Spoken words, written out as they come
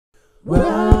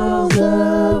Rowserworld.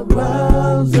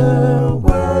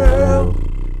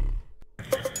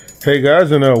 Hey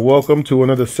guys, and welcome to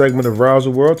another segment of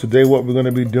Rowserworld. Today what we're going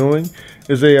to be doing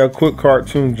is a quick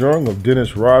cartoon drawing of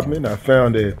Dennis Rodman. I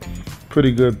found a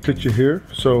pretty good picture here,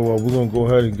 so we're going to go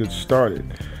ahead and get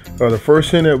started. The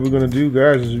first thing that we're going to do,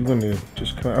 guys, is we're going to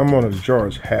just I'm going to draw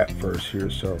his hat first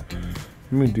here, so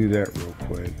let me do that real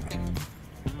quick.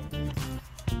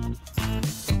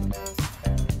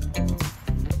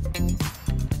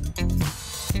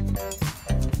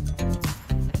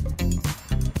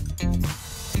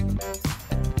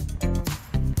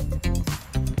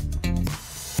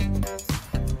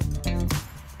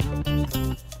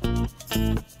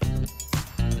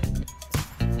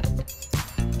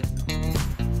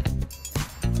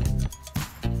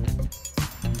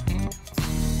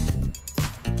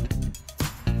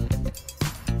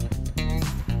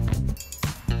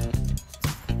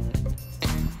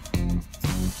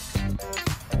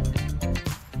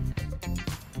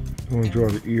 I'm going to draw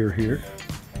the ear here.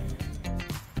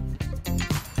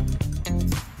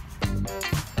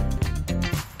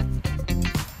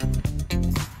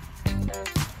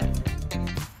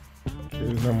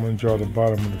 Okay, then I'm going to draw the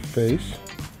bottom of the face.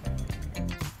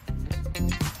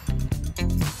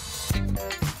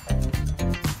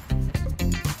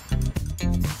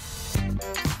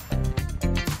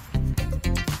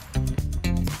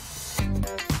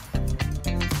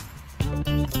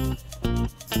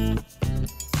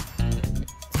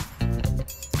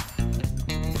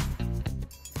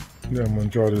 Then I'm going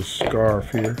to draw this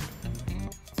scarf here.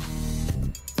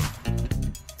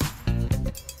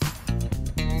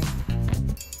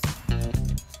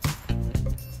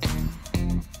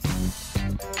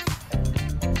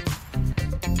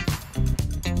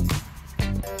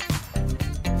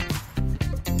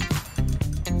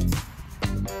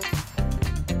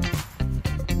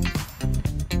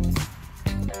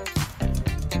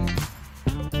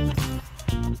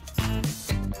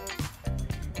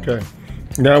 Okay.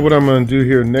 Now what I'm going to do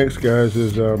here next, guys,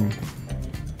 is I'm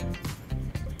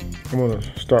going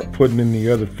to start putting in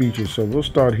the other features. So we'll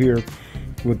start here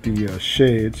with the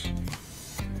shades.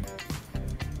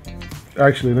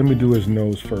 Actually, let me do his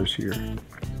nose first here.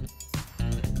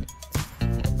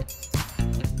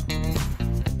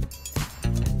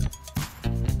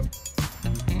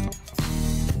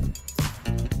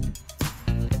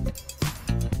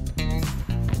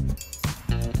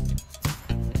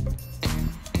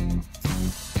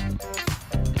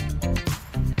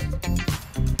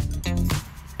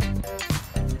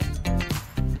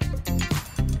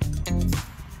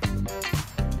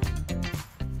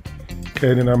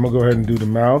 Okay, then I'm going to go ahead and do the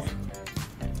mouth.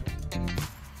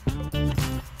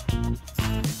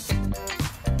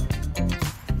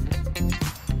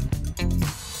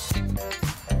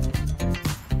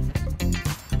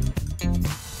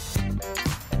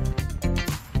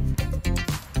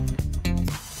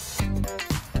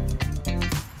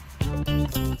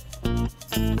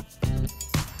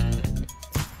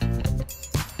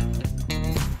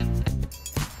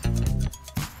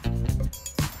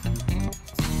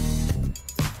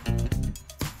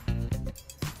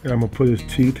 And I'm going to put his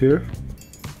teeth here.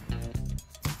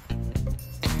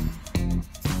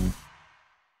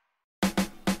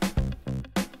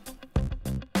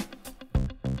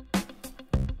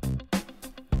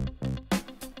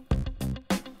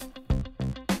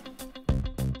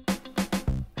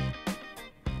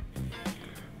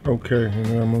 Okay, and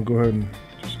then I'm going to go ahead and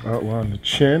just outline the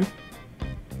chin.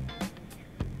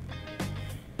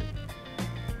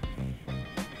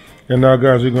 And now,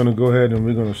 guys, we're going to go ahead and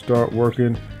we're going to start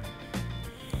working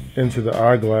into the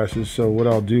eyeglasses. So what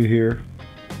I'll do here,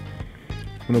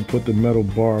 I'm going to put the metal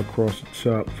bar across the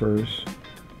top first.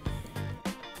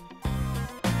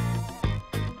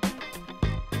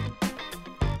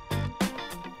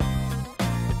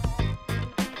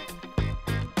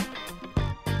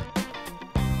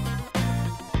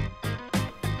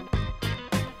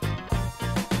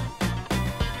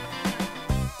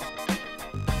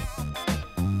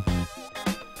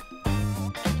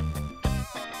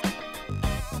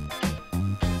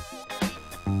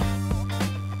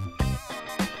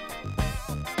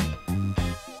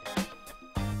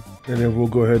 And then we'll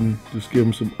go ahead and just give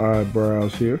him some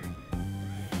eyebrows here.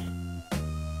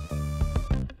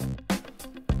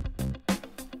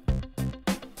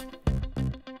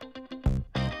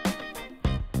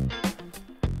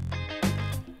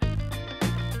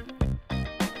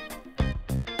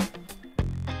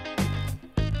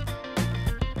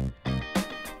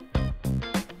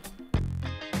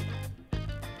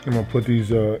 I'm gonna put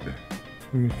these, let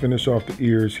me finish off the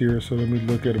ears here, so let me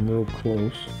look at them real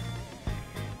close.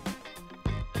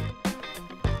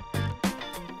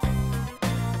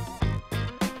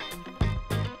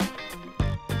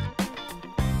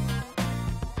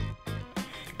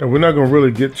 And we're not going to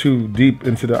really get too deep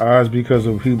into the eyes because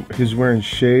of he's wearing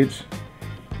shades.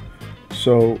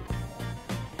 So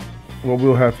what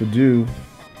we'll have to do,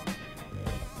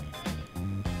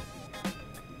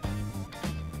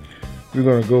 we're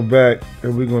going to go back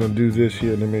and we're going to do this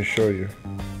here. Let me show you.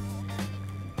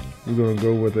 We're going to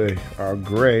go with our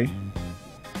gray.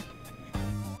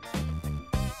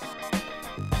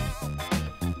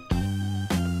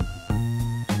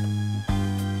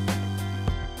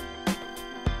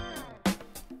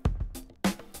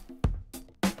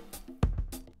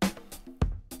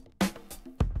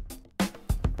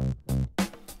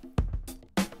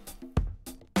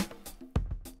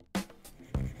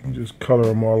 Just color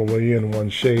them all the way in one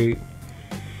shade,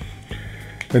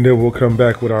 and then we'll come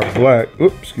back with our black.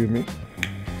 Oops, excuse me.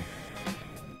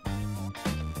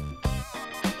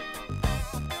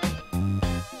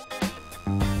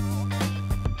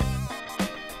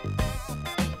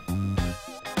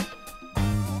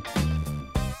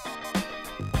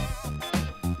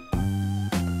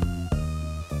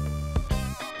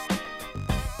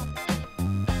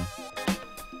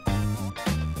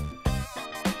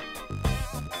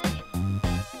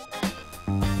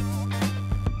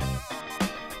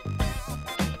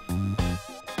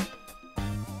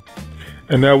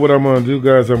 And now what I'm going to do,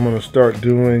 guys, I'm going to start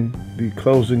doing the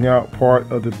closing out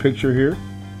part of the picture here.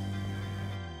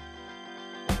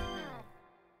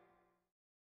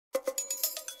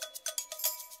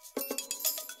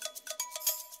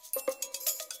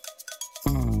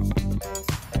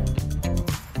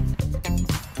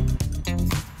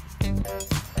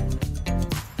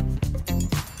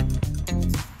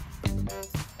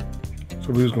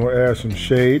 So we're just going to add some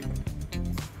shade.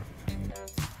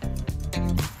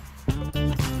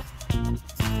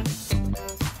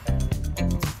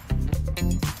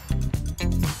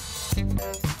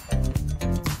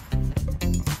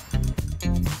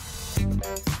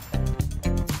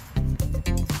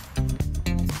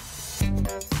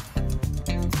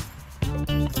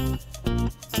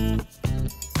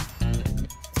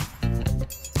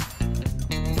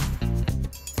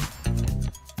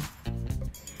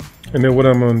 And then what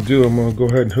I'm going to do, I'm going to go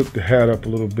ahead and hook the hat up a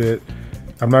little bit.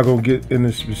 I'm not going to get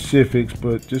into specifics,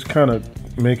 but just kind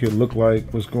of make it look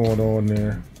like what's going on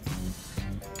there.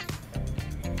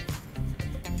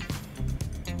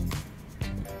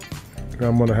 And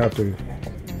I'm going to have to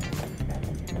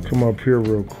come up here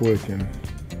real quick, and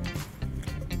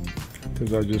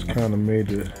because I just kind of made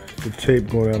the tape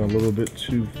go down a little bit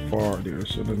too far there.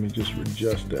 So let me just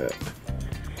adjust that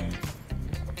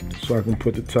so I can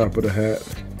put the top of the hat.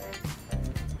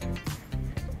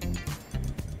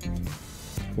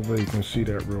 Hopefully you can see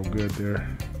that real good there.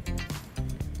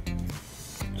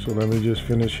 So let me just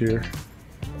finish here.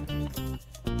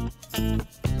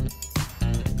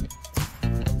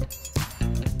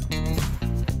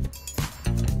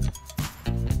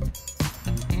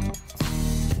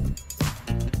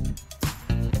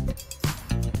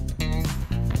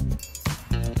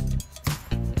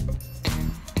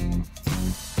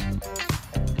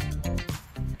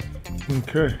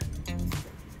 Okay.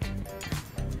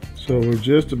 So we're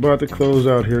just about to close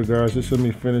out here, guys. Just let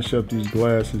me finish up these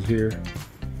glasses here.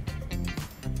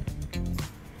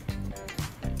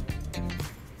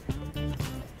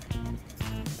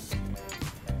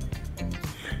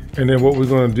 And then what we're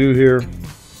going to do here,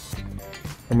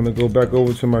 I'm going to go back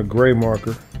over to my gray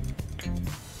marker.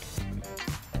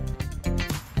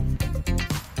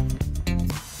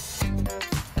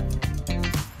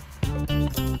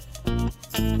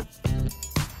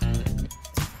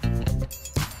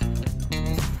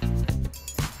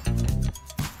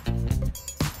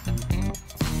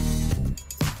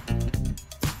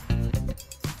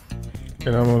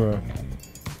 And I'm gonna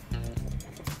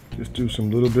just do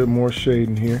some little bit more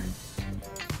shading here.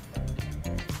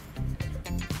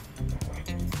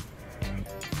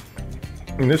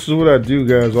 And this is what I do,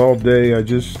 guys, all day. I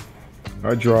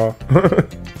draw.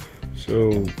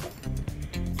 So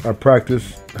I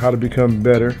practice how to become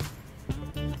better.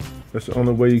 That's the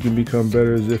only way you can become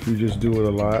better, is if you just do it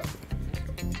a lot.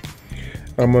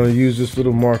 I'm gonna use this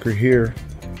little marker here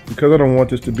because I don't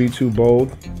want this to be too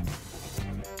bold.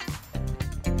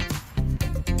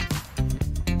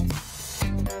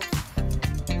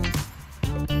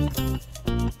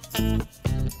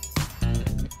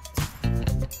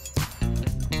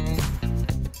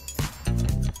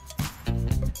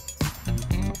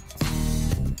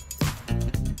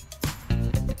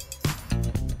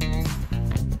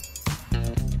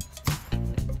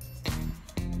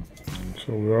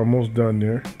 So we're almost done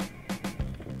there.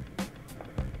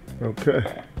 Okay.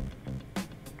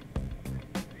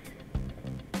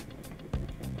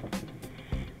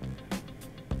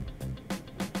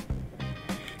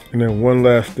 And then one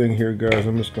last thing here, guys.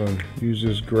 I'm just going to use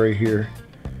this gray here.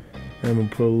 And I'm going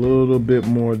to put a little bit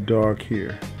more dark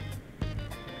here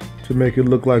to make it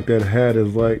look like that hat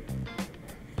is like,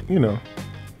 you know,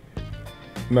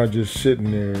 not just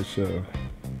sitting there. So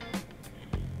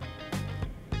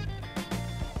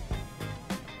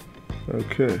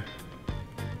okay.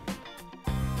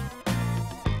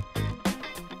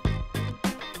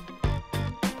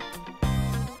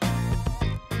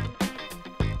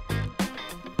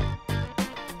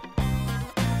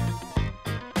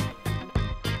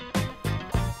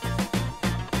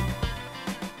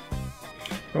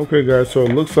 Okay guys, so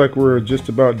it looks like we're just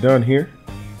about done here.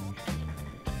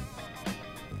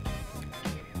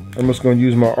 I'm just going to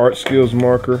use my art skills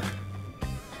marker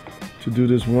to do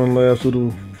this one last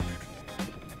little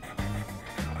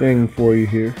thing for you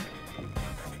here.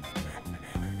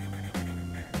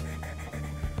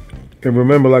 And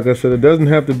remember, like I said, it doesn't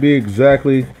have to be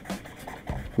exactly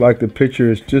like the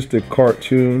picture. It's just a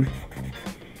cartoon.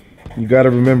 You got to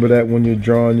remember that when you're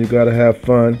drawing, you got to have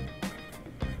fun,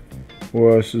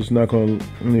 or else it's not going to,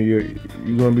 you know,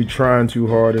 you're going to be trying too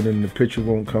hard and then the picture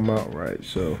won't come out right.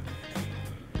 So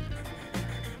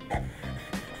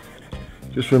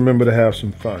just remember to have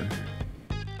some fun.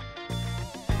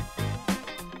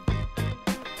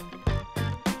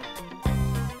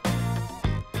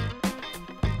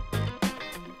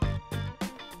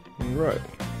 All right.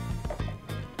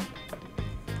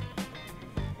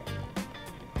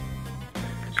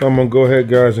 So I'm going to go ahead,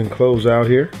 guys, and close out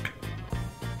here.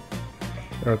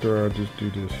 After I just do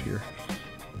this here.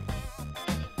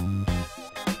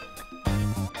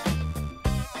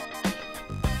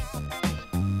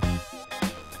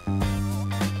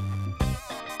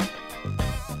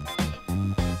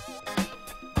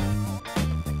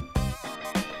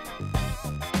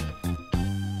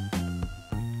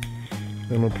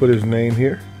 I'm going to put his name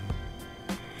here.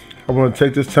 I want to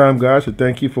take this time, guys, to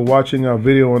thank you for watching our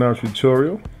video on our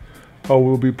tutorial.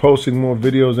 We'll be posting more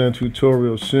videos and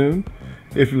tutorials soon.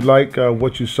 If you like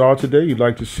what you saw today, you'd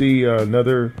like to see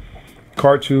another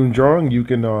cartoon drawing, you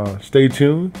can stay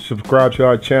tuned, subscribe to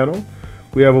our channel.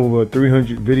 We have over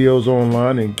 300 videos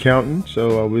online and counting,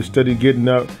 so we're steady getting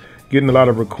a lot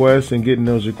of requests and getting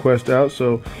those requests out.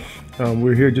 So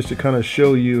we're here just to kind of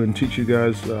show you and teach you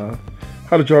guys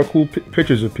how to draw cool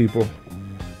pictures of people.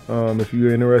 If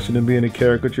you're interested in being a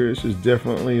caricature, this is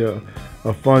definitely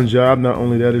a fun job. Not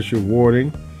only that, it's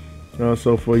rewarding.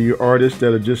 So for your artists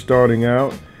that are just starting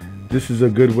out, this is a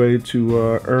good way to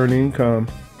earn income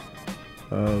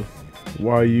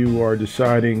while you are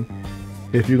deciding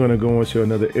if you're going to go into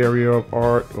another area of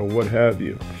art or what have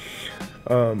you.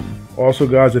 Also,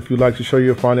 guys, if you'd like to show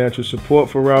your financial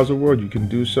support for Rowserworld, you can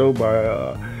do so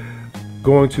by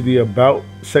going to the About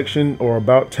section or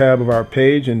About tab of our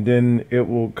page, and then it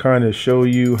will kind of show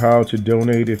you how to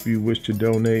donate if you wish to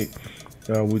donate.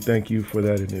 We thank you for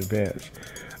that in advance.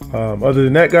 Other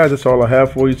than that, guys, that's all I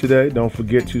have for you today. Don't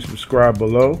forget to subscribe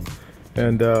below,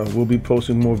 and we'll be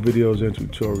posting more videos and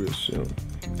tutorials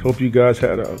soon. Hope you guys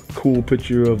had a cool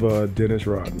picture of Dennis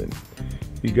Rodman.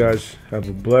 You guys have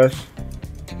a blessed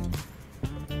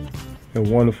and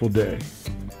wonderful day.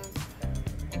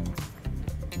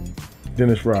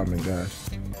 Dennis Rodman, guys.